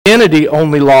identity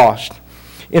only lost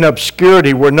in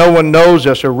obscurity where no one knows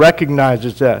us or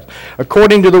recognizes us.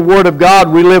 According to the Word of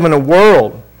God, we live in a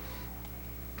world,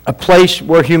 a place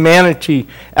where humanity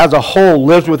as a whole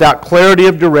lives without clarity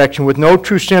of direction, with no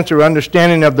true sense or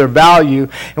understanding of their value,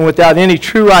 and without any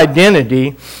true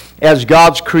identity as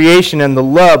God's creation and the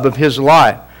love of His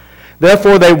life.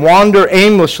 Therefore, they wander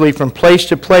aimlessly from place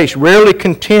to place, rarely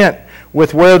content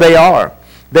with where they are.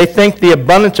 They think the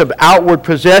abundance of outward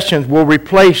possessions will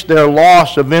replace their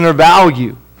loss of inner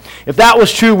value. If that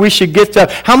was true, we should get to...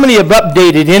 How many have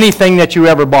updated anything that you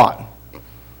ever bought?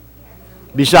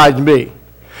 Besides me.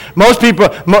 Most people,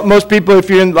 if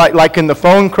you're in like in the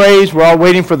phone craze, we're all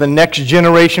waiting for the next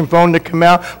generation phone to come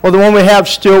out. Well, the one we have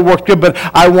still works good, but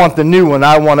I want the new one.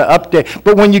 I want to update.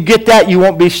 But when you get that, you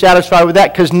won't be satisfied with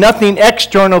that because nothing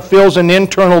external fills an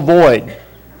internal void.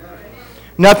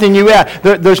 Nothing you add.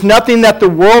 There's nothing that the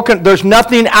world can, there's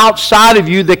nothing outside of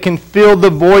you that can fill the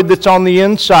void that's on the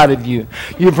inside of you.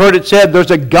 You've heard it said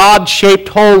there's a God-shaped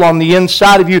hole on the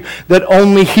inside of you that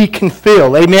only He can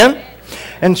fill. Amen?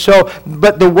 And so,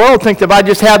 but the world thinks if I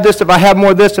just have this, if I have more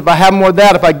of this, if I have more of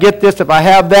that, if I get this, if I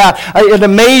have that. It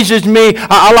amazes me.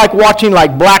 I like watching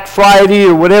like Black Friday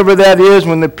or whatever that is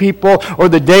when the people, or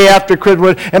the day after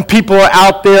Christmas, and people are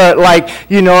out there like,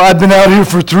 I've been out here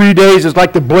for 3 days. It's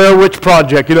like the Blair Witch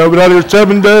Project, I've been out here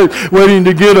 7 days waiting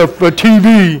to get a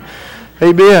TV.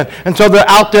 Amen. And so they're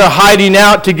out there hiding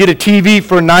out to get a TV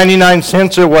for 99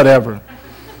 cents or whatever.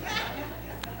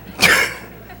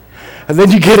 And then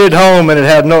you get it home and it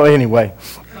had anyway.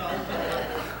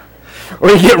 Or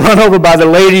you get run over by the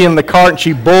lady in the cart and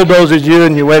she bulldozes you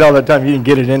and you wait all the time. You didn't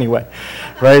get it anyway.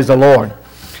 Praise the Lord.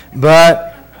 You get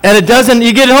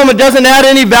it home, it doesn't add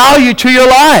any value to your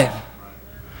life.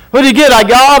 What do you get? I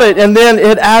got it. And then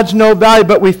it adds no value,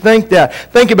 but we think that.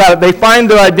 Think about it. They find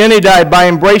their identity by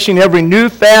embracing every new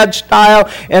fad,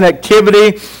 style, and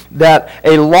activity that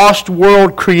a lost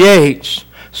world creates,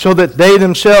 so that they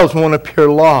themselves won't appear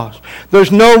lost.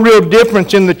 There's no real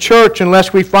difference in the church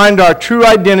unless we find our true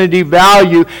identity,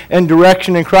 value, and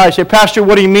direction in Christ. Say, Pastor,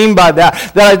 what do you mean by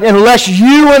that? That unless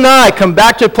you and I come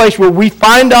back to a place where we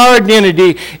find our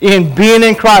identity in being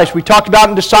in Christ. We talked about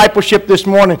in discipleship this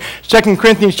morning, 2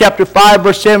 Corinthians chapter 5,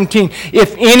 verse 17.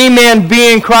 If any man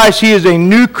be in Christ, he is a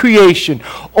new creation.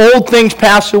 Old things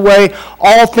pass away,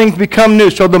 all things become new.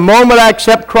 So the moment I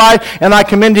accept Christ and I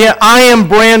come into Him, I am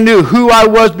brand new, who I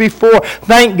was before.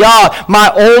 Thank God,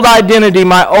 my old identity,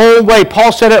 my old way.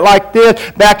 Paul said it like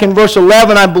this back in verse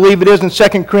 11, I believe it is, in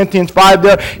 2 Corinthians 5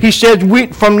 there. He says,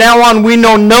 from now on we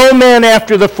know no man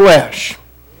after the flesh,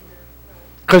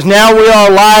 because now we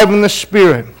are alive in the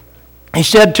Spirit. He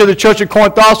said to the church of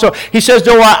Corinth also, he says,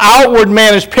 though our outward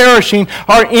man is perishing,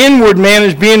 our inward man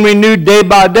is being renewed day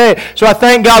by day. So I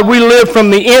thank God we live from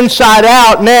the inside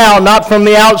out now, not from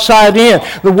the outside in.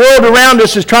 The world around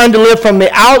us is trying to live from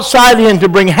the outside in to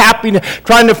bring happiness,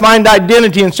 trying to find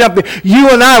identity in something. You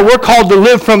and I, we're called to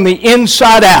live from the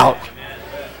inside out.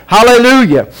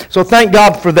 Hallelujah. So thank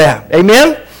God for that.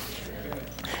 Amen?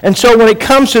 And so when it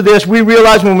comes to this, we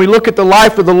realize when we look at the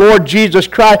life of the Lord Jesus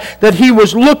Christ that He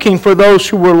was looking for those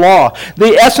who were lost.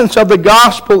 The essence of the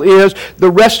gospel is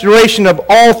the restoration of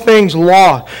all things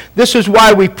lost. This is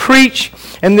why we preach,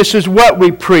 and this is what we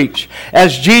preach.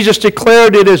 As Jesus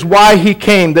declared, it is why He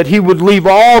came, that He would leave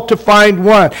all to find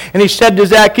one. And He said to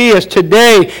Zacchaeus,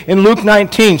 today in Luke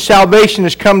 19, salvation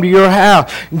has come to your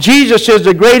house. Jesus is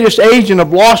the greatest agent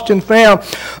of lost and found,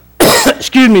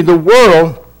 the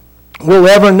world will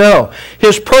ever know.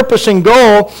 His purpose and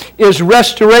goal is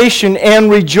restoration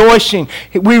and rejoicing.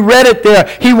 We read it there.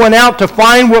 He went out to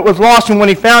find what was lost, and when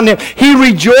He found him, He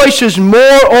rejoices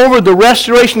more over the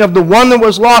restoration of the one that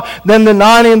was lost than the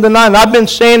 99. I've been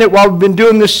saying it while we've been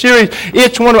doing this series.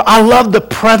 I love the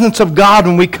presence of God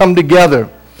when we come together.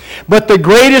 But the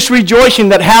greatest rejoicing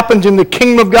that happens in the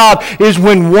kingdom of God is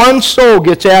when one soul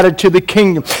gets added to the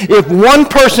kingdom. If one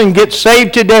person gets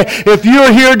saved today, if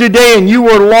you're here today and you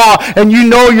were lost and you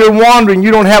know you're wandering,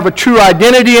 you don't have a true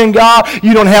identity in God,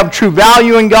 you don't have true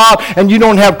value in God, and you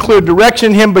don't have clear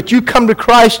direction in Him, but you come to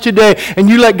Christ today and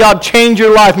you let God change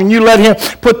your life and you let Him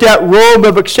put that robe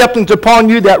of acceptance upon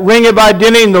you, that ring of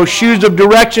identity and those shoes of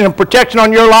direction and protection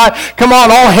on your life, come on,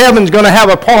 all heaven's going to have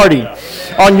a party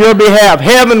on your behalf.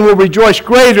 Heaven will rejoice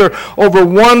greater over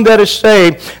one that is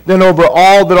saved than over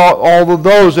all of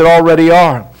those that already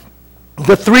are.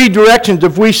 The three directions,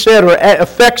 if we said, or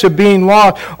effects of being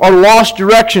lost, are lost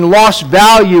direction, lost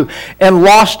value, and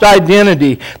lost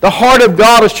identity. The heart of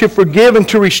God is to forgive and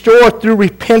to restore through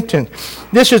repentance.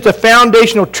 This is the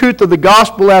foundational truth of the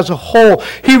gospel as a whole.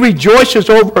 He rejoices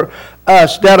over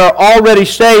us that are already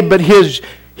saved, but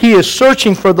He He is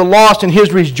searching for the lost, and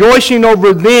his rejoicing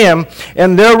over them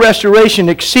and their restoration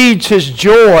exceeds his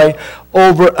joy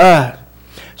over us.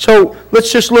 So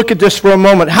let's just look at this for a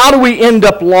moment. How do we end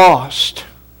up lost?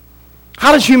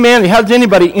 How does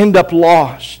anybody end up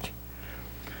lost?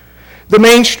 The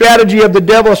main strategy of the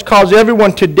devil is to cause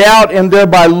everyone to doubt and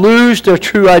thereby lose their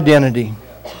true identity.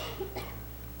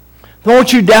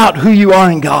 Don't you doubt who you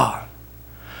are in God.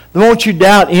 Don't you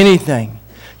doubt anything.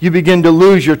 You begin to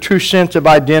lose your true sense of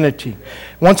identity.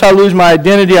 Once I lose my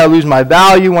identity, I lose my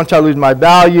value. Once I lose my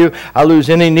value, I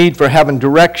lose any need for having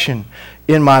direction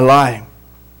in my life.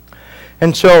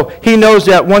 And so he knows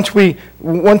that once we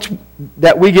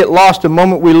get lost, the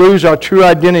moment we lose our true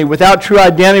identity. Without true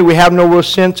identity, we have no real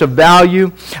sense of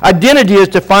value. Identity is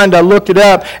defined, I looked it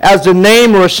up, as the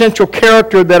name or essential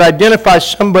character that identifies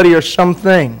somebody or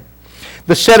something.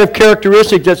 The set of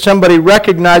characteristics that somebody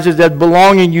recognizes as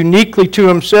belonging uniquely to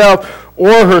himself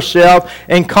or herself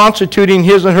and constituting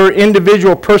his or her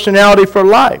individual personality for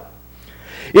life.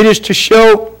 It is to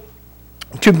show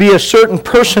to be a certain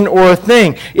person or a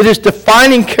thing. It is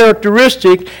defining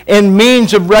characteristic and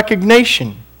means of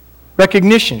recognition.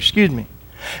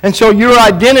 And so your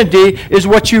identity is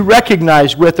what you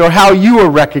recognize with, or how you are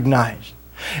recognized.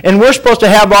 And we're supposed to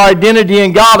have our identity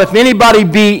in God. If anybody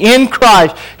be in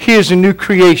Christ, he is a new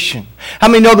creation. How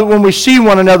many know that when we see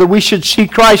one another, we should see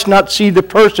Christ, not see the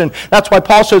person? That's why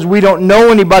Paul says we don't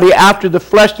know anybody after the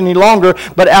flesh any longer,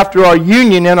 but after our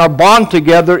union and our bond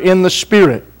together in the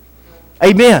Spirit.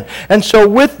 Amen. And so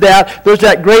with that, there's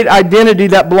that great identity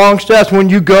that belongs to us. When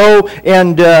you go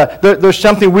and there's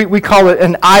something, we call it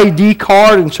an ID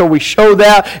card, and so we show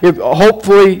that.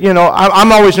 Hopefully,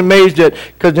 I'm always amazed at,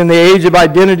 because in the age of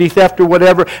identity theft or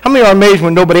whatever, how many are amazed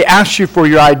when nobody asks you for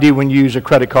your ID when you use a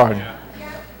credit card?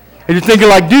 And you're thinking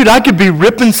like, dude, I could be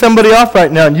ripping somebody off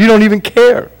right now, and you don't even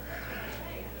care.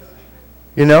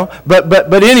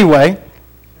 But anyway,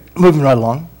 moving right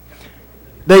along.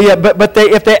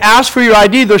 If they ask for your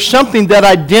ID, there's something that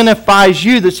identifies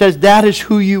you that says that is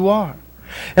who you are.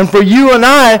 And for you and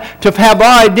I to have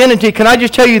our identity, can I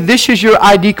just tell you, this is your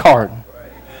ID card.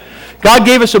 God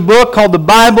gave us a book called the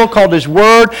Bible, called His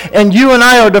Word, and you and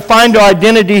I are to find our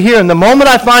identity here. And the moment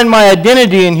I find my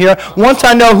identity in here, once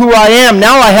I know who I am,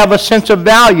 now I have a sense of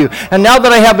value. And now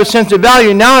that I have a sense of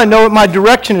value, now I know what my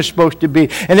direction is supposed to be.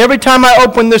 And every time I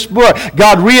open this book,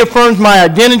 God reaffirms my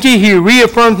identity, He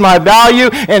reaffirms my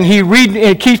value, and He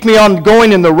keeps me on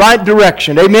going in the right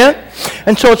direction. Amen?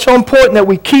 And so it's so important that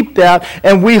we keep that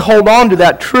and we hold on to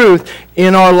that truth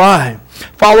in our life.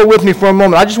 Follow with me for a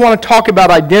moment. I just want to talk about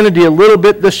identity a little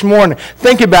bit this morning.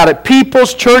 Think about it.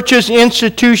 Peoples, churches,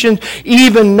 institutions,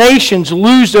 even nations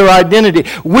lose their identity.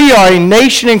 We are a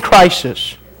nation in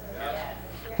crisis.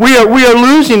 We are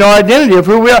losing our identity of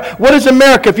who we are. What is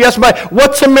America? If you ask somebody,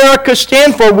 what's America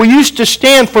stand for? We used to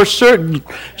stand for certain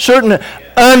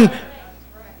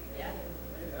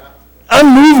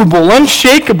unmovable,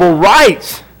 unshakable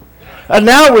rights. And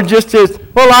now we're just as,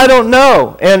 I don't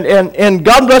know. And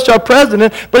God bless our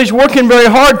president, but he's working very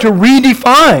hard to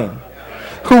redefine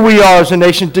who we are as a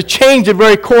nation, to change the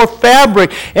very core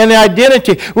fabric and the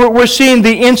identity. We're seeing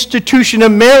the institution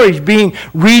of marriage being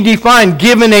redefined,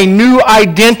 given a new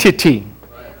identity.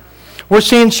 We're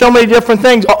seeing so many different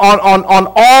things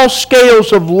on all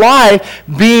scales of life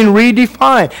being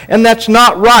redefined. And that's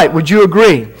not right. Would you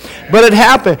agree? But it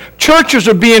happened. Churches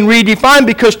are being redefined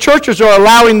because churches are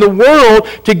allowing the world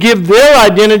to give their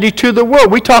identity to the world.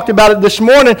 We talked about it this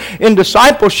morning in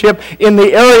discipleship in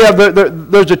the area of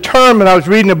there's a term, and I was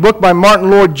reading a book by Martin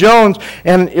Lloyd-Jones,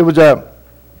 and he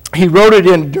wrote it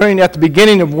at the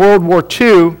beginning of World War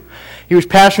II. He was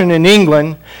pastoring in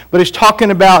England, but he's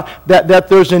talking about that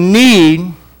there's a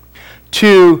need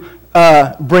to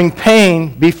bring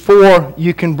pain before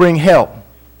you can bring help.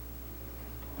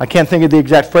 I can't think of the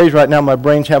exact phrase right now. My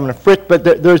brain's having a fit, but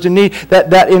there's a need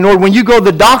that in order, when you go to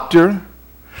the doctor,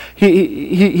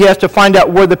 he has to find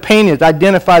out where the pain is,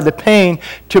 identify the pain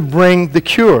to bring the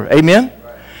cure. Amen?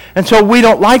 And so we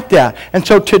don't like that. And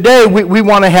so today we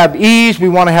want to have ease. We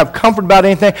want to have comfort about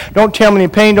anything. Don't tell me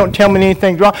any pain. Don't tell me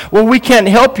anything's wrong. Well, we can't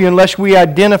help you unless we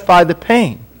identify the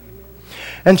pain.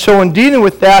 And so in dealing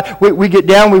with that, we get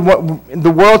down.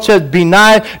 The world says be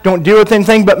nice. Don't deal with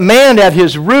anything. But man at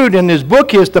his root in his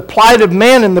book is the plight of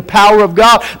man and the power of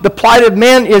God. The plight of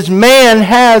man is man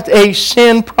has a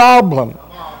sin problem.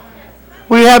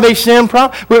 We have a sin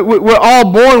problem. We're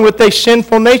all born with a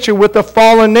sinful nature, with a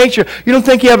fallen nature. You don't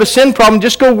think you have a sin problem,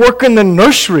 just go work in the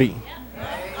nursery.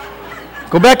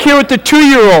 Go back here with the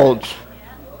 2-year-olds.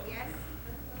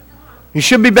 You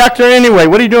should be back there anyway.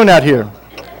 What are you doing out here?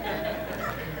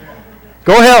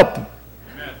 Go help.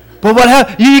 But what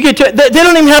happens? You get to, they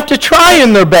don't even have to try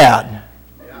and they're bad.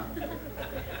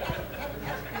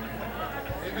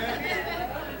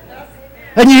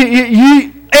 And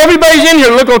you everybody's in here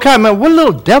looking okay, man, what a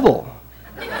little devil.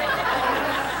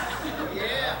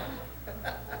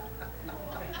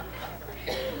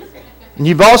 And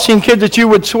you've all seen kids that you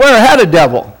would swear had a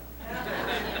devil.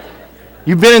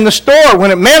 You've been in the store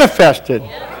when it manifested.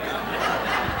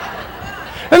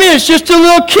 I mean, it's just a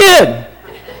little kid.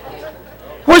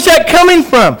 Where's that coming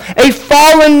from? A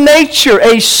fallen nature,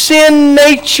 a sin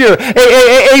nature,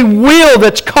 a will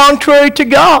that's contrary to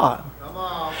God.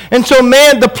 And so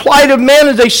man, the plight of man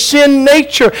is a sin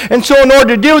nature. And so in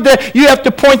order to deal with that, you have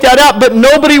to point that out. But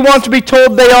nobody wants to be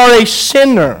told they are a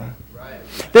sinner.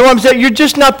 They want to say, you're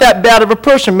just not that bad of a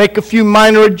person. Make a few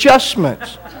minor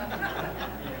adjustments.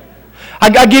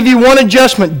 I give you one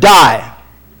adjustment, die.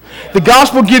 The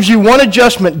gospel gives you one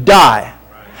adjustment, die.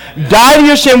 Die to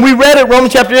your sin. We read it,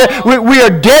 Romans chapter 8. We are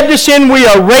dead to sin. We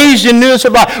are raised in newness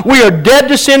of life. We are dead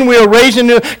to sin. We are raised in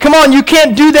newness. Come on, you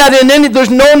can't do that in any. There's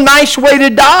no nice way to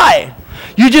die.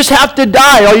 You just have to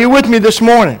die. Are you with me this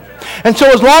morning? And so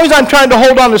as long as I'm trying to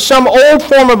hold on to some old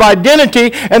form of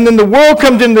identity, and then the world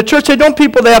comes into the church, say, don't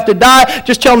people, they have to die.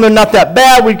 Just tell them they're not that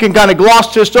bad. We can kind of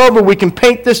gloss this over. We can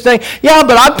paint this thing. Yeah,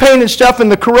 but I painted stuff and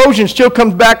the corrosion still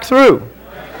comes back through.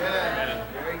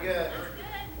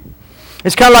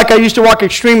 It's kind of like I used to watch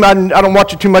Extreme. I don't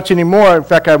watch it too much anymore. In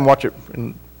fact, I haven't watched it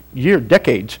in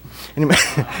decades. Anyway,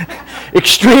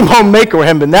 Extreme Home Makeover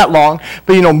hasn't been that long.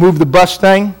 But, move the bus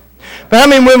thing. But how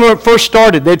many when it first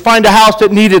started, they'd find a house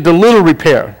that needed a little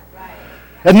repair.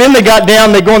 And then they got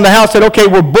down, they go in the house and said, okay,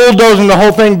 we're bulldozing the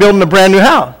whole thing, building a brand new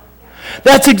house.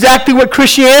 That's exactly what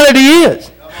Christianity is.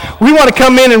 We want to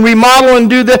come in and remodel and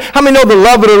do that. How many know the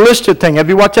Love It or List It thing? Have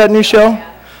you watched that new show?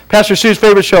 Pastor Sue's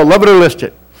favorite show, Love It or List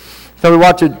It. So we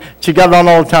watch it. She got it on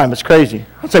all the time. It's crazy.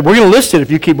 I said, we're going to list it if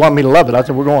you keep wanting me to love it. I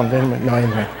said, we're going. No,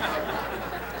 anyway.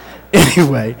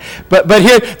 Anyway, but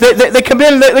here, they come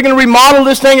in, and they're going to remodel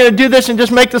this thing and do this and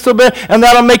just make this a little bit, and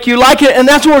that'll make you like it. And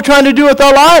that's what we're trying to do with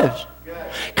our lives.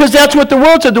 Because that's what the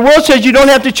world says. The world says you don't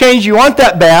have to change. You aren't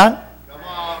that bad.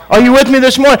 Are you with me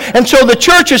this morning? And so the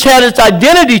church has had its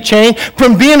identity change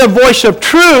from being a voice of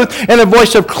truth and a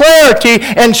voice of clarity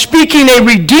and speaking a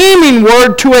redeeming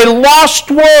word to a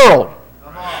lost world.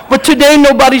 But today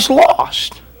nobody's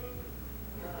lost.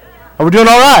 Are we doing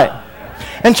all right?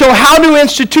 And so how do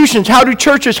institutions, how do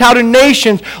churches, how do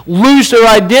nations lose their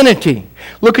identity?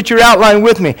 Look at your outline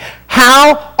with me.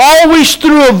 How? Always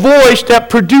through a voice that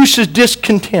produces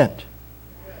discontent.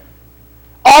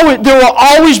 There will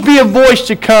always be a voice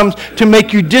that comes to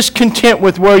make you discontent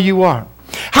with where you are.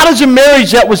 How does a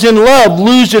marriage that was in love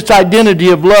lose its identity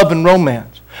of love and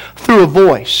romance? Through a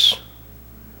voice.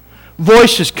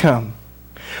 Voices come.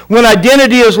 When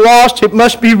identity is lost, it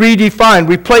must be redefined,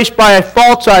 replaced by a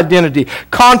false identity,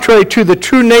 contrary to the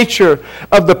true nature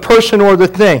of the person or the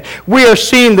thing. We are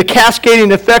seeing the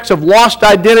cascading effects of lost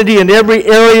identity in every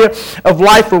area of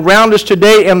life around us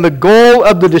today, and the goal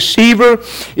of the deceiver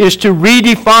is to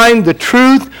redefine the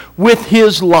truth with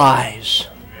his lies.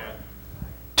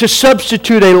 To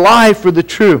substitute a lie for the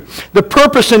truth. The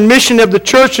purpose and mission of the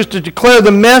church is to declare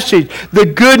the message, the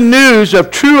good news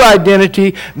of true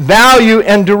identity, value,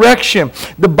 and direction.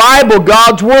 The Bible,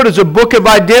 God's Word, is a book of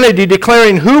identity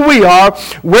declaring who we are,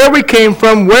 where we came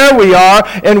from, where we are,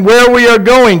 and where we are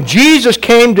going. Jesus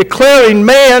came declaring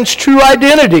man's true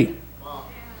identity.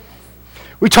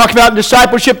 We talked about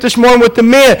discipleship this morning with the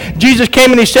men. Jesus came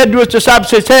and he said to his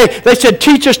disciples, they said,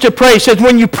 teach us to pray. He says,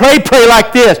 when you pray, pray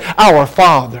like this, our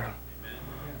Father.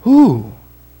 Ooh.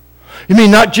 You mean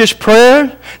not just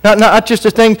prayer? Not just the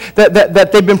thing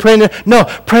that they've been praying? No,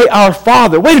 pray our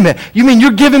Father. Wait a minute. You mean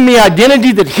you're giving me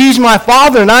identity that he's my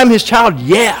Father and I'm his child?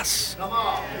 Yes.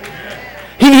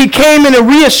 He came and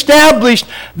reestablished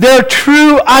their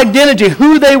true identity,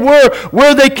 who they were,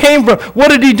 where they came from. What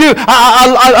did he do?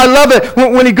 I love it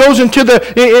when he goes into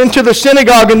the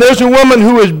synagogue and there's a woman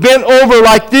who is bent over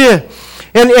like this.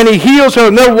 And he heals her,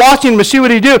 and they're watching him to see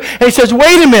what he do. And he says,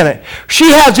 wait a minute.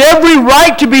 She has every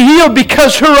right to be healed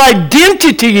because her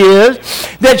identity is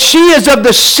that she is of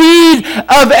the seed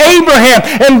of Abraham.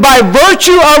 And by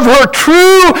virtue of her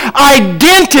true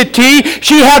identity,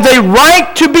 she has a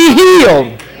right to be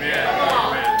healed.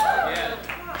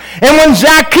 And when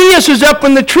Zacchaeus is up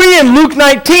in the tree in Luke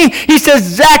 19, he says,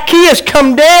 Zacchaeus,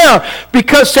 come down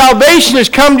because salvation has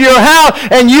come to your house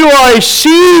and you are a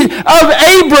seed of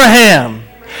Abraham.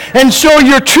 And so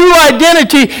your true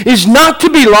identity is not to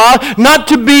be lost, not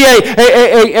to be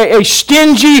a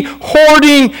stingy,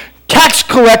 hoarding, tax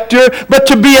collector, but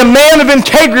to be a man of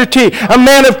integrity, a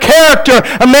man of character,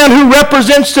 a man who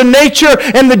represents the nature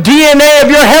and the DNA of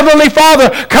your Heavenly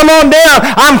Father. Come on down.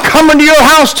 I'm coming to your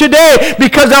house today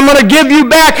because I'm going to give you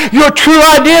back your true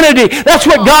identity. That's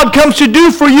what God comes to do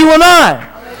for you and I.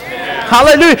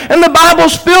 Hallelujah. And the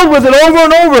Bible's filled with it over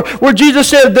and over where Jesus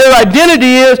said their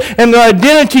identity is, and their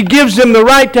identity gives them the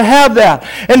right to have that.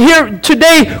 And here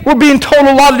today we're being told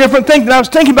a lot of different things. And I was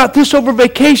thinking about this over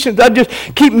vacations. I just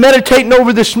keep meditating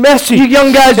over this message. You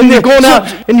young guys, and you're going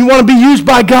out and you want to be used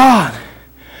by God.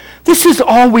 This is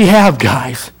all we have,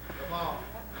 guys.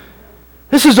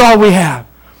 This is all we have.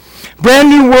 Brand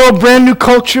new world, brand new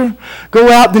culture.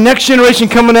 Go out, the next generation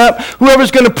coming up.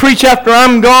 Whoever's going to preach after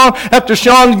I'm gone, after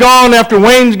Sean's gone, after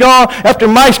Wayne's gone, after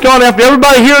Mike's gone, after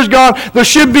everybody here is gone, there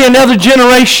should be another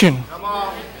generation. Come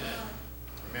on.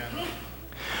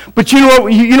 But you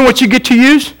know what you get to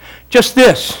use? Just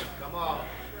this. Come on.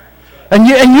 And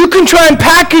you can try and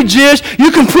package this. You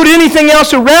can put anything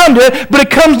else around it, but it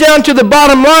comes down to the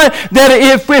bottom line that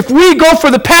if we go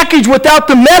for the package without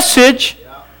the message,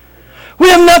 we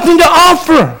have nothing to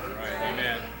offer.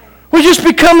 We just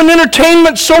become an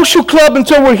entertainment social club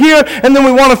until we're here, and then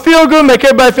we want to feel good, make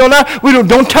everybody feel nice. We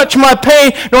don't touch my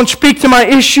pain, don't speak to my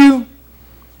issue.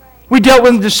 We dealt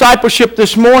with discipleship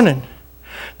this morning.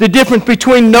 The difference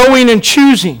between knowing and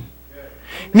choosing.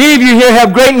 Many of you here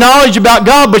have great knowledge about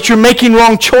God, but you're making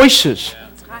wrong choices.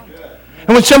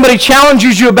 And when somebody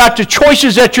challenges you about the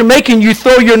choices that you're making, you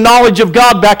throw your knowledge of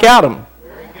God back at them.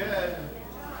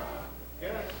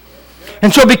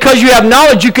 And so because you have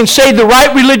knowledge, you can say the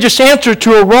right religious answer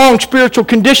to a wrong spiritual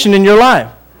condition in your life.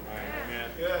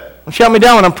 Don't shout me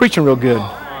down when I'm preaching real good.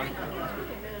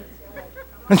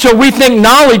 And so we think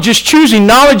knowledge is choosing.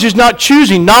 Knowledge is not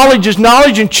choosing. Knowledge is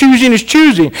knowledge, and choosing is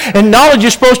choosing. And knowledge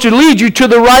is supposed to lead you to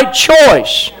the right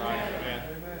choice.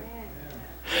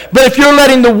 But if you're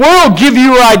letting the world give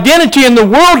you your identity and the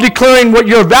world declaring what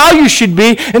your value should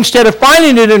be instead of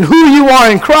finding it in who you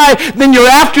are in Christ, then you're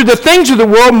after the things of the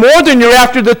world more than you're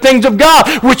after the things of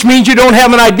God, which means you don't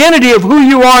have an identity of who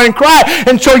you are in Christ.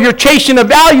 And so you're chasing a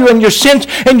value, and your sense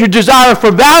and your desire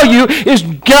for value is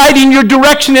guiding your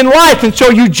direction in life. And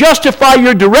so you justify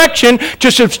your direction to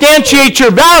substantiate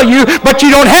your value, but you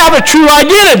don't have a true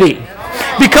identity.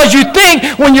 Because you think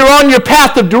when you're on your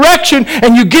path of direction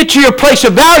and you get to your place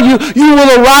of value, you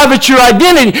will arrive at your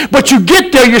identity. But you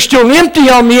get there, you're still empty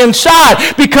on the inside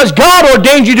because God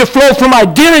ordained you to flow from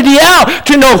identity out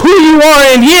to know who you are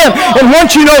in Him. And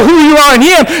once you know who you are in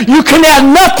Him, you can add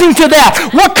nothing to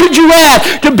that. What could you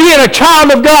add to being a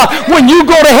child of God? When you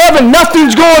go to heaven,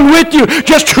 nothing's going with you.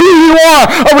 Just who you are,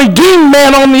 a redeemed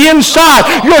man on the inside.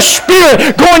 Your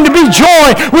spirit going to be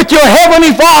joined with your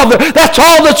Heavenly Father. That's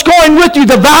all that's going with you.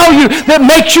 The value that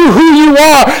makes you who you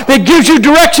are, that gives you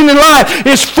direction in life,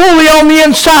 is fully on the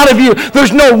inside of you.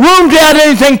 There's no room to add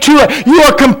anything to it. You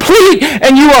are complete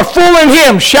and you are full in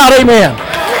Him. Shout amen.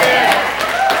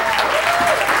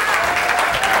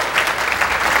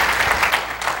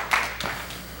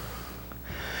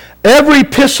 Every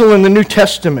epistle in the New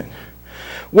Testament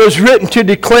was written to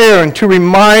declare and to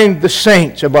remind the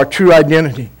saints of our true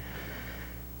identity,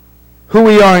 who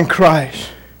we are in Christ,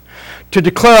 to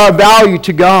declare our value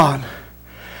to God,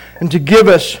 and to give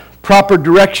us proper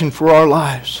direction for our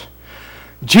lives.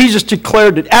 Jesus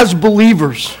declared it as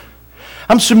believers.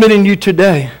 I'm submitting you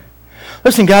today.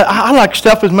 Listen, guys, I like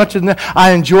stuff as much as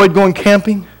I enjoyed going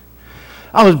camping.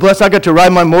 I was blessed. I got to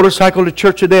ride my motorcycle to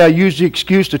church today. I used the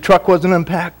excuse the truck wasn't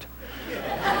unpacked.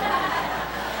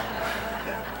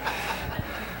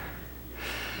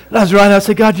 And I was riding, I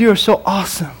said, God, you are so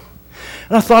awesome.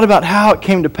 And I thought about how it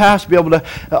came to pass to be able to,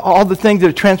 all the things that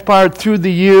have transpired through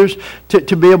the years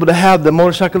to be able to have the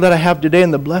motorcycle that I have today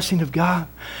and the blessing of God.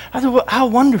 I thought, well, how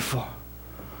wonderful.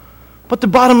 But the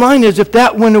bottom line is, if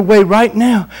that went away right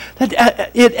now,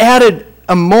 it added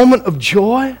a moment of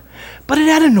joy, but it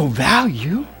added no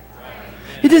value.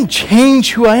 It didn't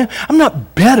change who I am. I'm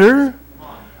not better.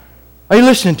 Are you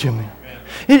listening to me?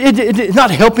 It's not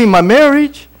helping my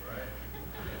marriage.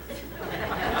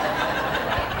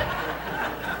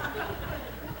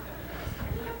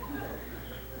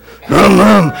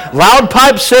 Loud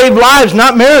pipes save lives,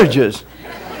 not marriages.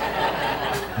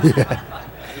 Yeah.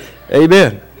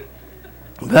 Amen.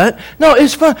 But no,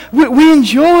 it's fun. We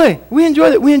enjoy that.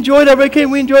 We enjoyed our vacation.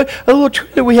 We enjoyed a little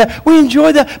trip that we had. We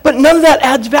enjoy that, but none of that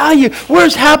adds value. We're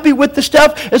as happy with the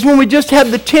stuff as when we just had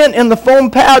the tent and the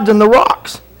foam pads and the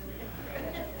rocks.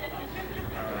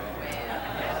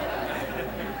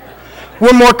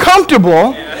 We're more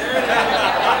comfortable.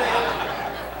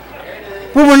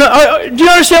 But we're not, do you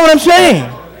understand what I'm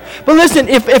saying? But listen,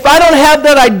 if I don't have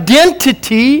that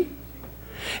identity,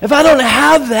 If I don't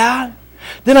have that,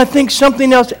 then I think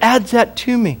something else adds that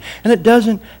to me. And it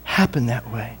doesn't happen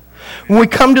that way. When we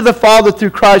come to the Father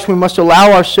through Christ, we must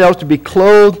allow ourselves to be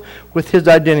clothed with His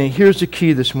identity. Here's the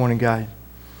key this morning, guys.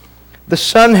 The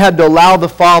Son had to allow the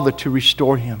Father to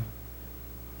restore Him.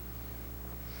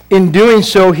 In doing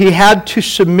so, He had to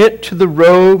submit to the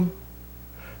robe,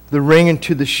 the ring, and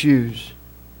to the shoes.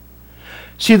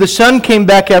 See, the Son came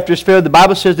back after His failure. The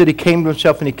Bible says that He came to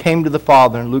Himself and He came to the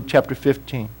Father in Luke chapter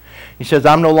 15. He says,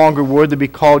 I'm no longer worthy to be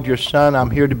called your son.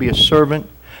 I'm here to be a servant.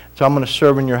 So I'm going to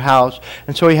serve in your house.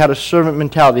 And so he had a servant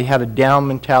mentality. He had a down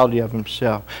mentality of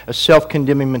himself, a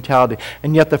self-condemning mentality.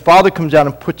 And yet the Father comes out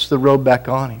and puts the robe back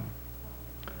on him.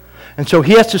 And so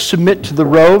he has to submit to the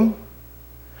robe.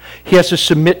 He has to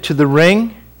submit to the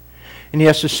ring. And he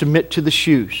has to submit to the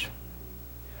shoes.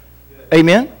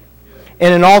 Amen?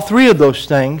 And in all three of those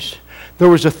things, there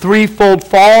was a threefold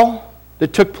fall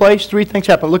that took place. Three things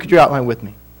happened. Look at your outline with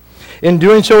me. In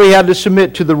doing so, he had to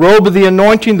submit to the robe of the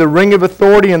anointing, the ring of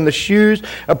authority, and the shoes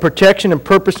of protection and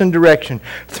purpose and direction.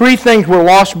 Three things were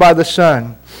lost by the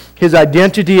Son: His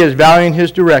identity, His value, and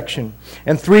His direction.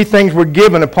 And three things were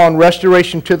given upon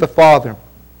restoration to the Father.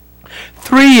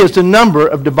 3 is the number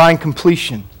of divine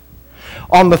completion.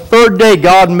 On the third day,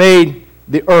 God made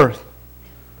the earth.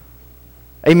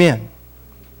 Amen.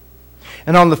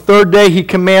 And on the third day, He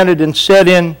commanded and set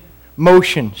in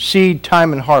motion seed,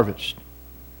 time, and harvest.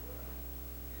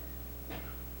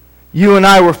 You and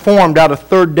I were formed out of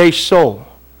third-day soul.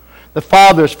 The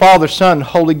Father is Father, Son,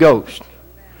 Holy Ghost.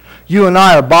 You and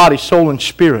I are body, soul, and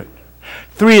spirit.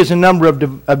 3 is a number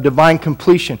of divine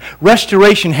completion.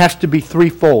 Restoration has to be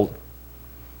threefold.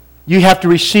 You have to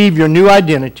receive your new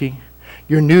identity,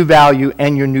 your new value,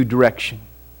 and your new direction.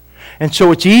 And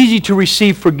so it's easy to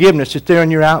receive forgiveness. It's there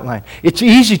in your outline. It's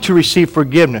easy to receive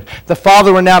forgiveness. The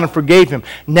Father went out and forgave him.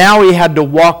 Now he had to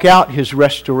walk out his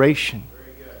restoration.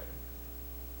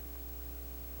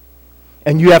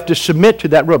 And you have to submit to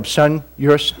that robe. Son,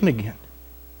 you're a son again.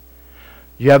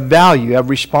 You have value. You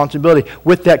have responsibility.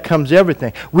 With that comes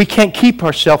everything. We can't keep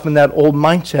ourselves in that old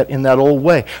mindset, in that old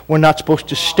way. We're not supposed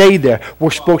to stay there. We're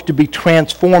supposed to be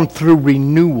transformed through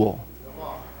renewal.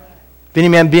 If any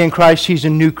man be in Christ, he's a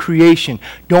new creation.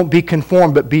 Don't be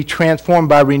conformed, but be transformed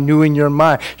by renewing your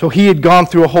mind. So he had gone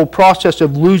through a whole process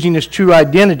of losing his true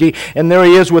identity, and there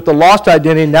he is with the lost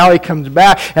identity. Now he comes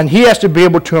back, and he has to be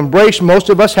able to embrace. Most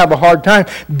of us have a hard time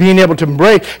being able to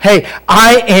embrace, hey,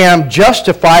 I am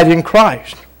justified in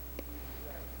Christ.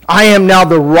 I am now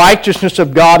the righteousness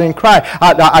of God in Christ.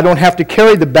 I don't have to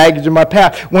carry the baggage of my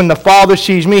past. When the Father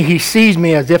sees me, he sees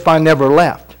me as if I never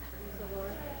left.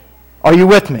 Are you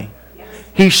with me?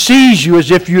 He sees you as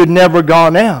if you had never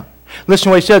gone out. Listen to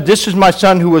what he said. This is my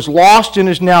son who was lost and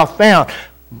is now found.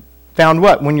 Found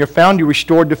what? When you're found, you're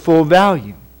restored to full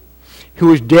value.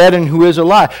 Who is dead and who is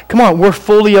alive. Come on, we're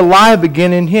fully alive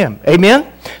again in him.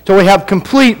 Amen? So we have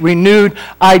complete, renewed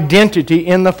identity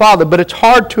in the Father. But it's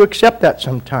hard to accept that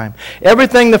sometimes.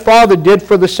 Everything the Father did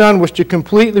for the Son was to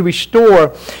completely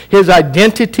restore his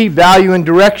identity, value, and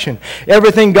direction.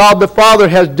 Everything God the Father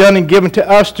has done and given to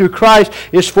us through Christ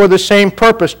is for the same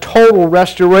purpose, total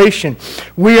restoration.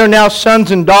 We are now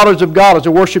sons and daughters of God as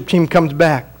the worship team comes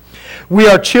back. We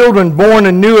are children born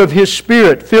anew of his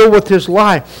Spirit, filled with his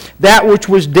life. That which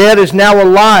was dead is now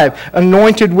alive,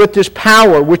 anointed with his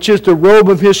power, which is the robe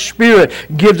of his Spirit,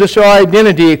 gives us our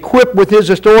identity, equipped with his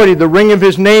authority, the ring of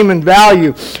his name and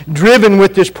value, driven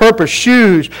with his purpose,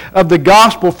 shoes of the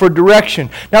gospel for direction.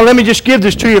 Now let me just give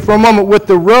this to you for a moment. With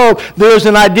the robe, there is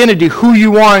an identity, who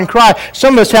you are in Christ.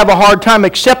 Some of us have a hard time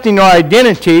accepting our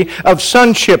identity of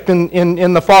sonship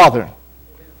in the Father.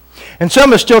 And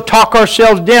some of us still talk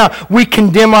ourselves down. We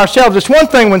condemn ourselves. It's one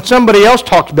thing when somebody else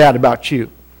talks bad about you.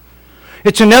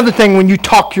 It's another thing when you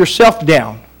talk yourself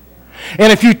down.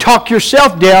 And if you talk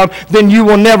yourself down, then you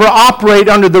will never operate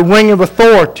under the ring of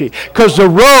authority. Because the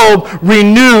robe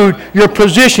renewed your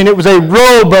position. It was a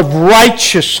robe of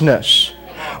righteousness.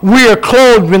 We are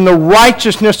clothed in the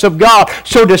righteousness of God.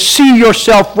 So to see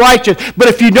yourself righteous. But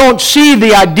if you don't see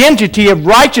the identity of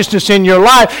righteousness in your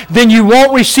life, then you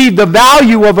won't receive the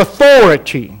value of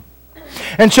authority.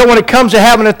 And so when it comes to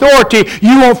having authority,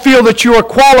 you won't feel that you are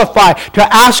qualified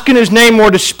to ask in his name or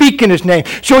to speak in his name.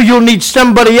 So you'll need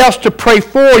somebody else to pray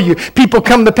for you. People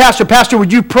come to Pastor, Pastor,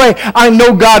 would you pray? I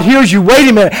know God hears you. Wait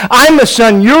a minute. I'm a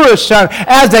son. You're a son.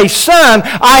 As a son,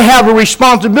 I have a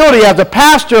responsibility. As a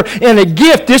pastor and a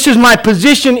gift, this is my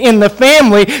position in the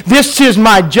family. This is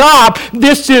my job.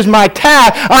 This is my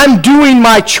task. I'm doing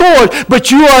my chores. But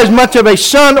you are as much of a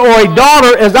son or a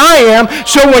daughter as I am.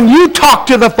 So when you talk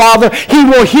to the Father, he He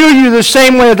will heal you the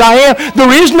same way as I am.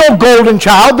 There is no golden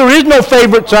child. There is no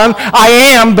favorite son. I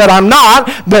am, but I'm not.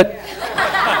 But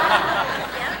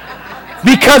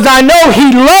because I know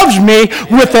He loves me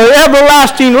with an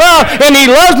everlasting love, and He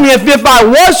loves me as if I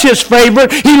was His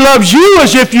favorite. He loves you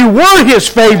as if you were His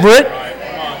favorite.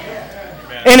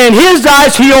 And in His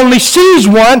eyes, He only sees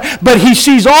one, but He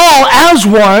sees all as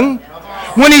one.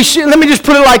 Let me just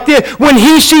put it like this. When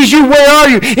He sees you, where are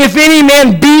you? If any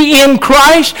man be in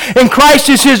Christ, and Christ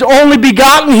is His only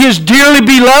begotten, His dearly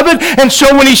beloved, and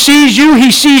so when He sees you,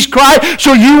 He sees Christ.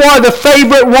 So you are the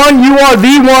favorite one. You are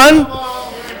the one.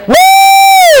 Woo!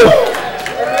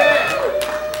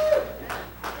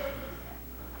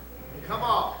 Come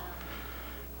on.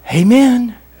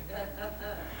 Amen.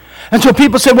 And so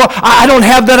people say, well, I don't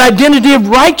have that identity of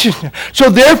righteousness. So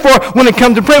therefore, when it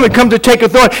comes to prayer, when it comes to take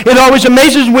authority, it always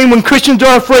amazes me when Christians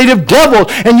are afraid of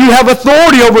devils and you have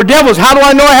authority over devils. How do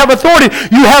I know I have authority?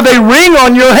 You have a ring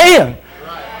on your hand.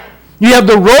 You have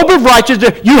the robe of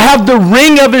righteousness. You have the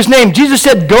ring of His name. Jesus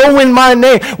said, go in my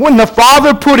name. When the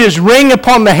Father put His ring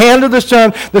upon the hand of the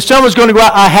Son was going to go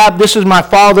out, this is my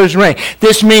Father's ring.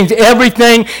 This means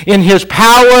everything in His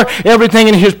power, everything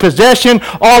in His possession,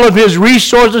 all of His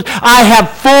resources. I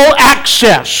have full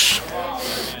access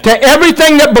to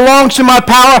everything that belongs to my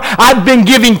power. I've been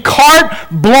giving carte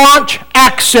blanche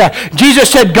access. Jesus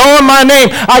said, go in my name.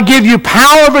 I give you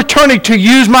power of attorney to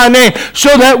use my name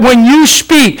so that when you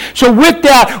speak. So with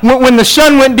that, when the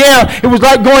sun went down, it was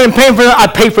like going and paying for it. I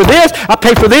pay for this, I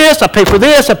pay for this, I pay for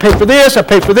this, I pay for this, I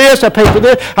pay for this, I pay for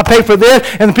this, I pay for this.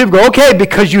 And the people go, okay,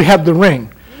 because you have the ring.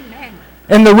 Amen.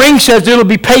 And the ring says it'll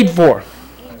be paid for.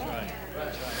 Amen.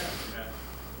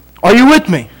 Are you with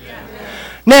me? Yeah.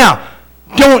 Now,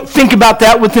 don't think about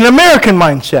that with an American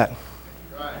mindset.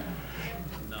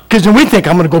 Because then we think,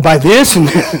 I'm going to go buy this and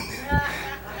this.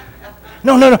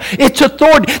 No. It's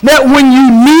authority. That when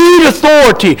you need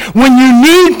authority, when you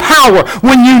need power,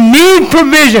 when you need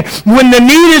provision, when the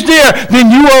need is there,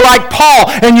 then you are like Paul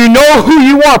and you know who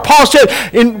you are. Paul said,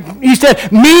 he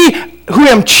said, me who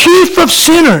am chief of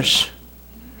sinners,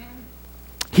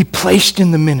 He placed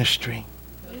in the ministry.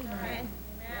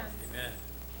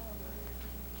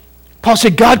 Paul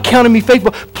said, God counted me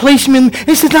faithful, placed me in.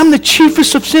 He said, I'm the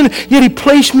chiefest of sinners, yet He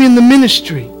placed me in the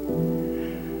ministry.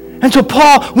 And so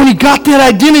Paul, when he got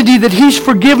that identity that he's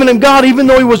forgiven in God, even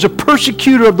though he was a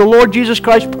persecutor of the Lord Jesus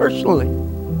Christ personally,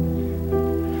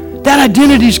 that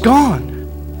identity's gone.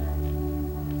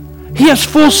 He has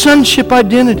full sonship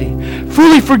identity,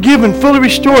 fully forgiven, fully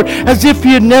restored, as if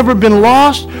he had never been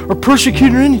lost or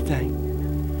persecuted or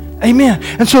anything. Amen.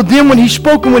 And so then when he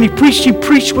spoke and when he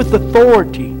preached with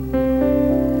authority.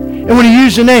 And when he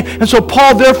used the name. And so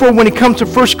Paul, therefore, when he comes to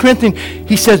 1 Corinthians,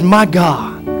 he says, my God.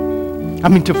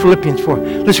 To Philippians 4.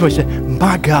 Listen what he said.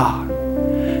 My God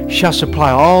shall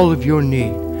supply all of your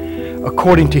need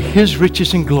according to His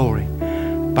riches and glory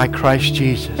by Christ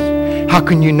Jesus. How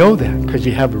can you know that? Because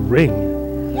you have a ring.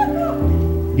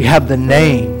 You have the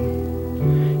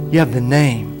name. You have the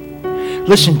name.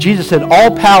 Listen, Jesus said,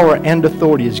 all power and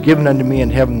authority is given unto me in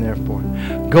heaven, therefore.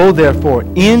 Go, therefore,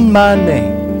 in my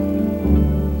name.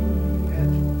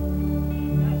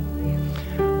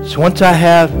 So once I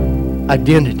have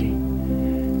identity,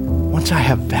 once I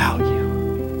have value,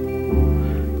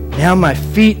 now my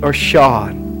feet are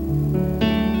shod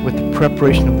with the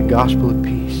preparation of the gospel of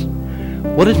peace.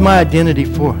 What is my identity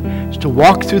for? It's to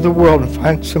walk through the world and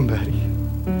find somebody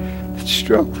that's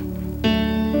struggling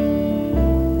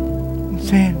and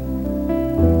saying,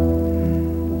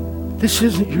 this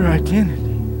isn't your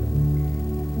identity.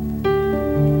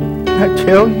 Can I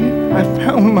tell you I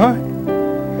found mine?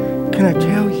 Can I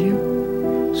tell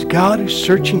you, it's God who's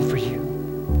searching for you.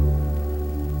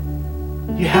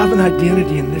 You have an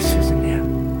identity and this isn't it.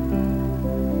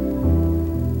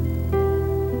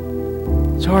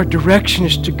 So our direction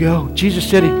is to go. Jesus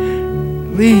said,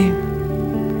 leave.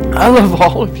 I love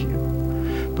all of you,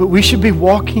 but we should be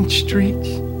walking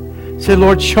streets. Say,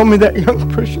 Lord, show me that young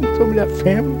person, show me that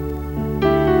family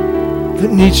that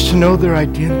needs to know their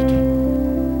identity.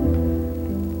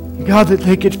 God, that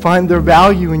they could find their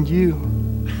value in you.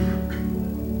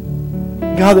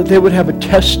 God, that they would have a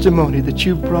testimony that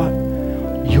you brought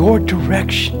your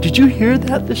direction. Did you hear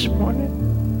that this morning?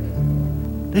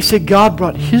 They said God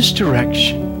brought His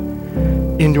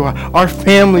direction into our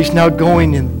family's now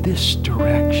going in this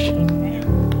direction.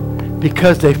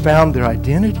 Because they found their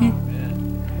identity.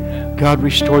 God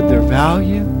restored their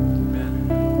value.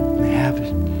 They have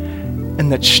it. And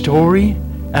that story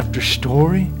after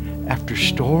story after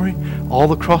story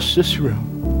all across this room.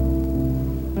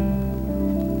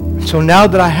 So now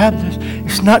that I have this,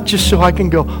 it's not just so I can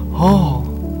go, oh,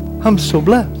 I'm so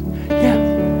blessed. Yeah,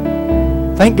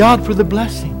 Thank God for the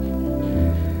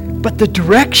blessing. But the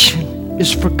direction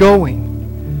is for going.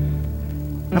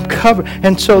 I'm covered.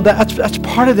 And so that's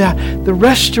part of that. The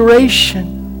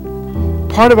restoration,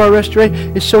 part of our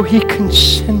restoration is so He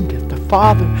consented. The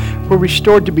Father were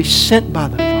restored to be sent by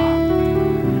the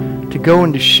Father to go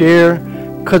and to share,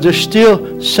 because there's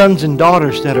still sons and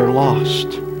daughters that are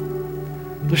lost.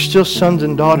 There's still sons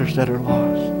and daughters that are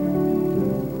lost.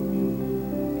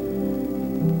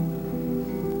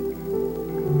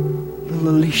 Little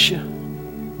Alicia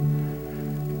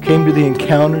came to the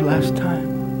encounter last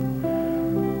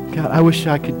time. God, I wish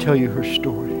I could tell you her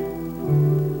story.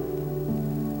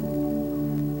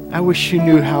 I wish you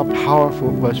knew how powerful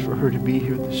it was for her to be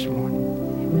here this morning.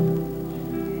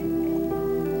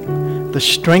 The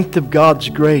strength of God's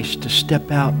grace to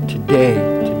step out today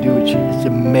to do it is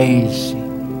amazing.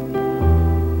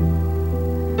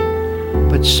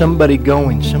 But somebody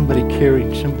going, somebody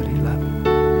carrying, somebody loving.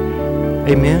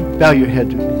 Amen? Bow your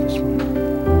head with me this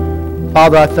morning.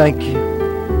 Father, I thank you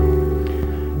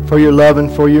for your love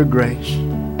and for your grace.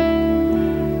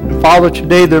 And Father,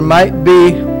 today there might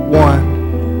be one.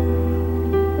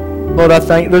 Lord, I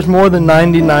thank you. There's more than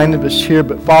 99 of us here,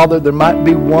 but Father, there might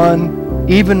be one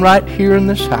even right here in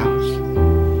this house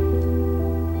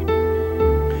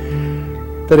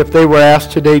that if they were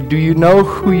asked today, do you know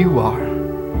who you are?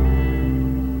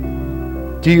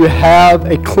 Do you have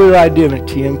a clear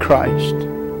identity in Christ?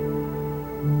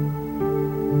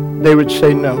 They would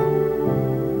say no.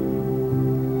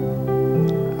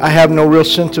 I have no real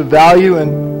sense of value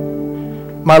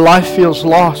and my life feels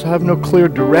lost. I have no clear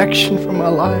direction for my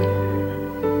life.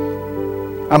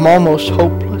 I'm almost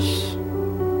hopeless.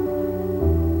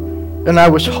 And I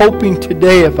was hoping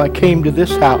today if I came to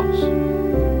this house,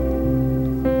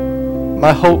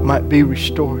 my hope might be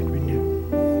restored, renewed.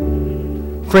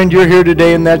 Friend, you're here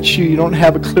today and that's you. You don't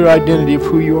have a clear identity of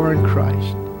who you are in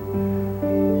Christ.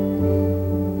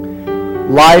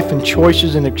 Life and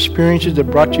choices and experiences that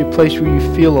brought you a place where you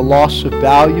feel a loss of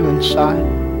value inside.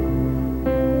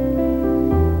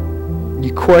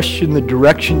 You question the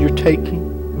direction you're taking.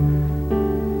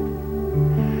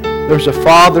 There's a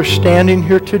Father standing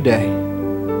here today.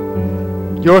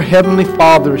 Your Heavenly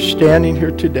Father is standing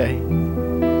here today,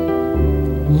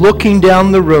 looking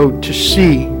down the road to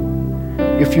see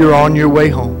if you're on your way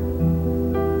home.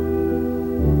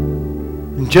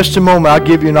 In just a moment, I'll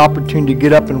give you an opportunity to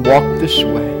get up and walk this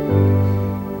way.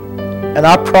 And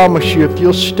I promise you, if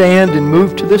you'll stand and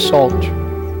move to this altar,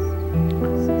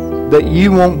 that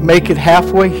you won't make it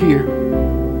halfway here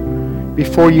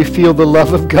before you feel the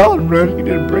love of God running and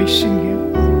embracing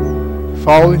you,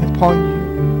 falling upon you.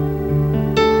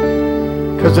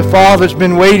 Because the Father's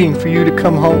been waiting for you to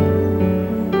come home.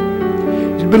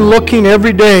 He's been looking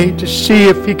every day to see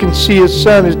if He can see His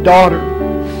son, His daughter,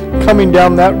 coming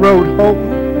down that road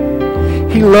home.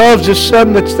 He loves His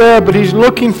son that's there, but He's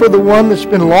looking for the one that's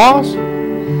been lost.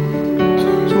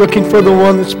 He's looking for the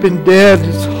one that's been dead.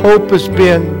 His hope has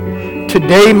been,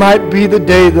 today might be the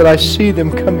day that I see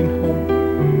them coming home.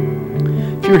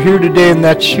 If you're here today and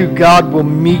that's you, God will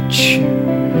meet you.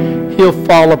 He'll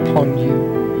fall upon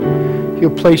you.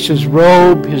 He'll place His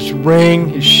robe, His ring,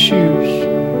 His shoes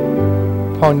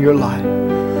upon your life.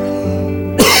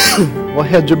 While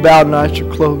heads are bowed and eyes are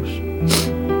closed.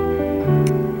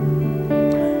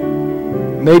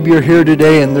 Maybe you're here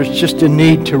today and there's just a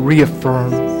need to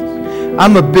reaffirm.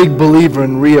 I'm a big believer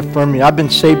in reaffirming. I've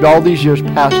been saved all these years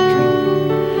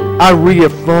pastoring. I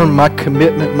reaffirm my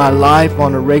commitment, my life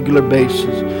on a regular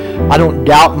basis. I don't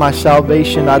doubt my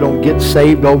salvation. I don't get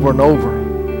saved over and over.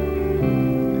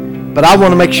 But I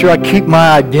want to make sure I keep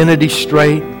my identity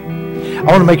straight. I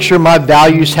want to make sure my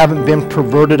values haven't been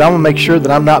perverted. I want to make sure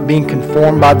that I'm not being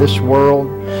conformed by this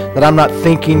world, that I'm not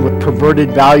thinking with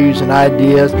perverted values and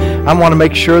ideas. I want to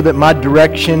make sure that my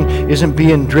direction isn't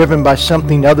being driven by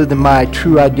something other than my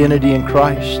true identity in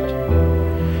Christ.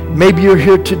 Maybe you're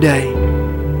here today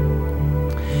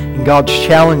and God's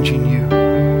challenging you,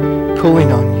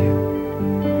 pulling on you.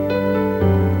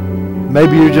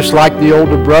 Maybe you're just like the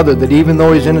older brother that even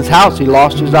though he's in his house, he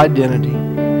lost his identity.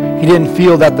 He didn't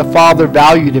feel that the Father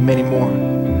valued him anymore.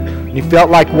 And he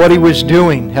felt like what he was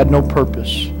doing had no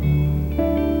purpose.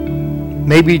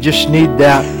 Maybe you just need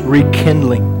that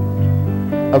rekindling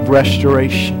of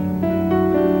restoration,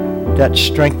 that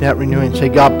strength, that renewing. Say,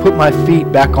 God, put my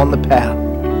feet back on the path.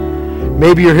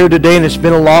 Maybe you're here today and it's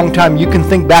been a long time. You can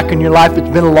think back in your life, it's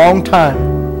been a long time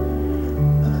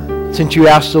since you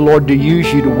asked the Lord to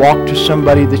use you to walk to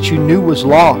somebody that you knew was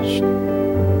lost.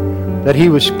 That He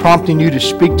was prompting you to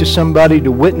speak to somebody,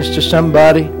 to witness to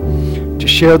somebody, to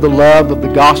share the love of the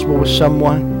gospel with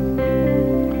someone.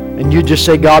 And you just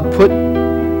say, God, put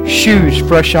shoes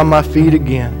fresh on my feet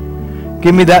again.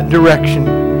 Give me that direction.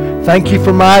 Thank you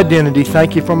for my identity.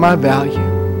 Thank you for my value.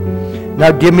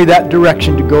 Now give me that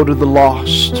direction to go to the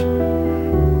lost,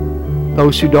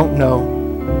 those who don't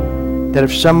know, that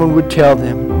if someone would tell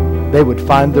them, they would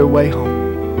find their way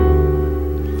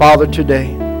home. Father,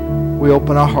 today we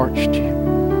open our hearts to you.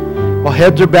 While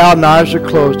heads are bowed and eyes are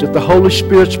closed, if the Holy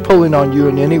Spirit's pulling on you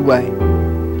in any way,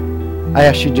 I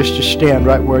ask you just to stand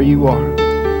right where you are.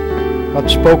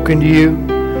 God's spoken to you.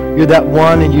 You're that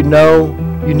one, and you know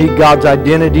you need God's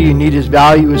identity. You need His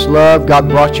value, His love. God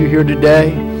brought you here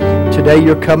today. Today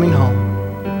you're coming home.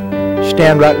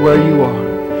 Stand right where you are.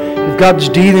 If God's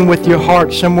dealing with your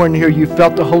heart somewhere in here, you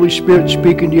felt the Holy Spirit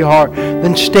speaking to your heart,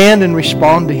 then stand and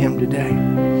respond to Him today.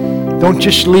 Don't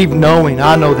just leave knowing,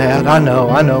 I know that, I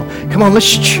know. Come on,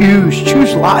 let's choose.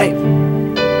 Choose life.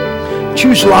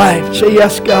 Choose life. Say,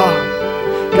 yes, God.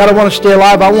 God, I want to stay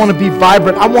alive. I want to be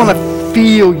vibrant. I want to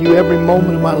feel you every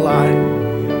moment of my life.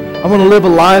 I want to live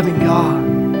alive in God.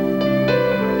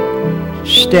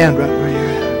 Stand right where you're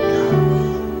at,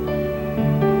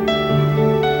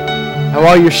 God. Now,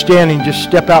 while you're standing, just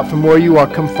step out from where you are.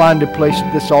 Come find a place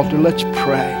at this altar. Let's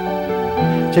pray.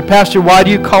 Say, Pastor, why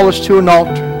do you call us to an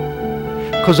altar?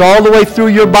 Because all the way through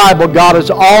your Bible, God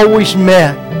has always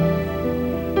met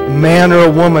a man or a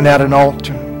woman at an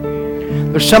altar.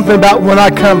 There's something about when I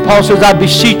come. Paul says, I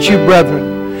beseech you,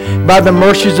 brethren, by the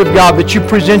mercies of God, that you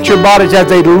present your bodies as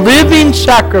a living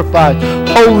sacrifice,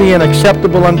 holy and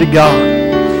acceptable unto God.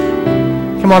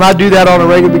 Come on, I do that on a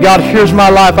regular basis. God, here's my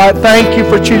life. I thank you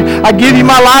for choosing. I give you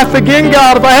my life again,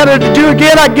 God. If I had it to do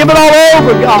again, I'd give it all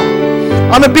over, God.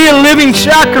 I want to be a living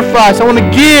sacrifice. I want to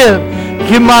give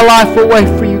my life away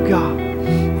for you, God.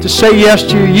 To say yes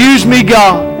to you. Use me,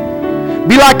 God.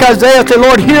 Be like Isaiah, say,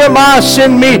 Lord, here am I,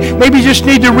 send me. Maybe you just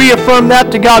need to reaffirm that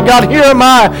to God. God, here am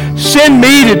I, send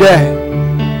me today.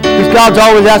 Because God's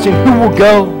always asking, who will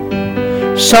go?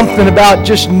 Something about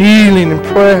just kneeling in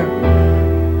prayer.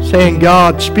 Saying,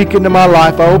 God, speak into my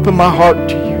life. I open my heart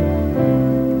to you.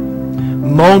 A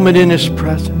moment in His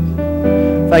presence.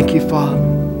 Thank you, Father.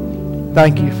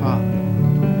 Thank you, Father.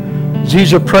 As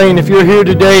these are praying, if you're here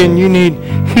today and you need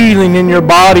healing in your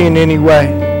body in any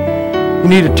way, you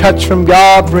need a touch from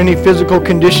God for any physical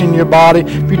condition in your body,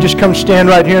 if you just come stand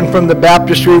right here in front of the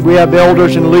baptistry, we have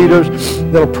elders and leaders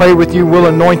that'll pray with you. We'll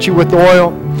anoint you with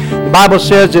oil. The Bible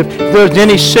says if there's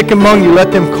any sick among you,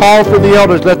 let them call for the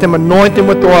elders. Let them anoint them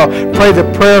with oil. Pray the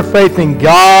prayer of faith, and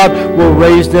God will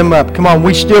raise them up. Come on,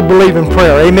 we still believe in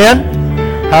prayer. Amen?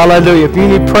 Hallelujah. If you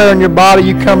need prayer in your body,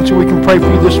 you come so we can pray for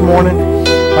you this morning.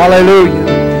 Hallelujah.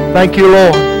 Thank you,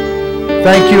 Lord.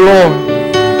 Thank you, Lord.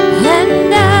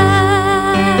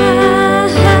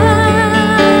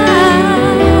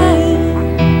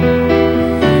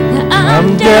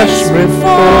 I'm desperate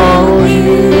for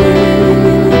you.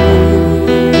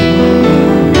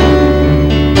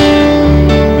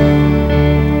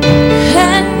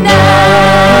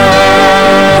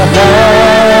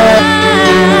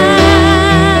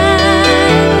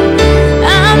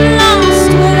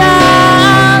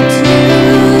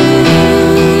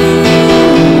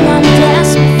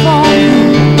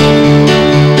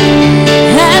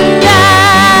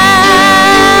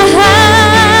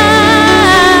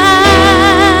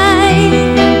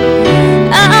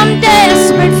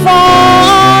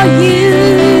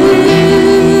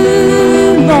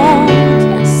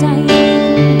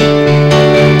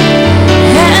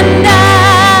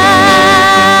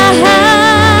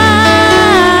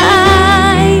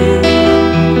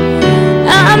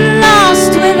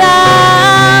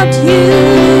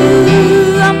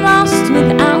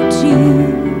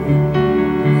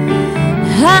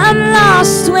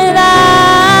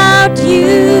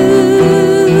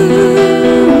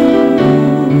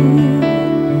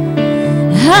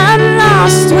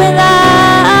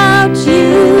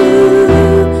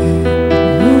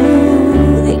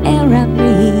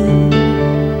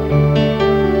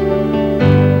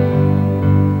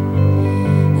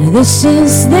 This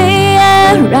is the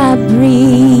air I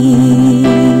breathe.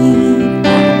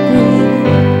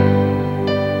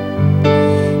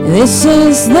 This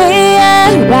is the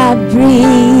air I breathe.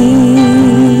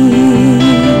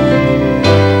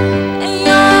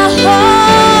 Your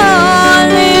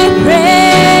holy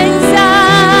presence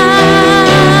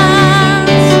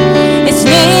is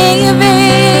living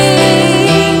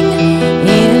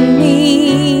in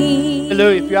me.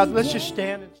 Hallelujah. If you're out, let's just stand.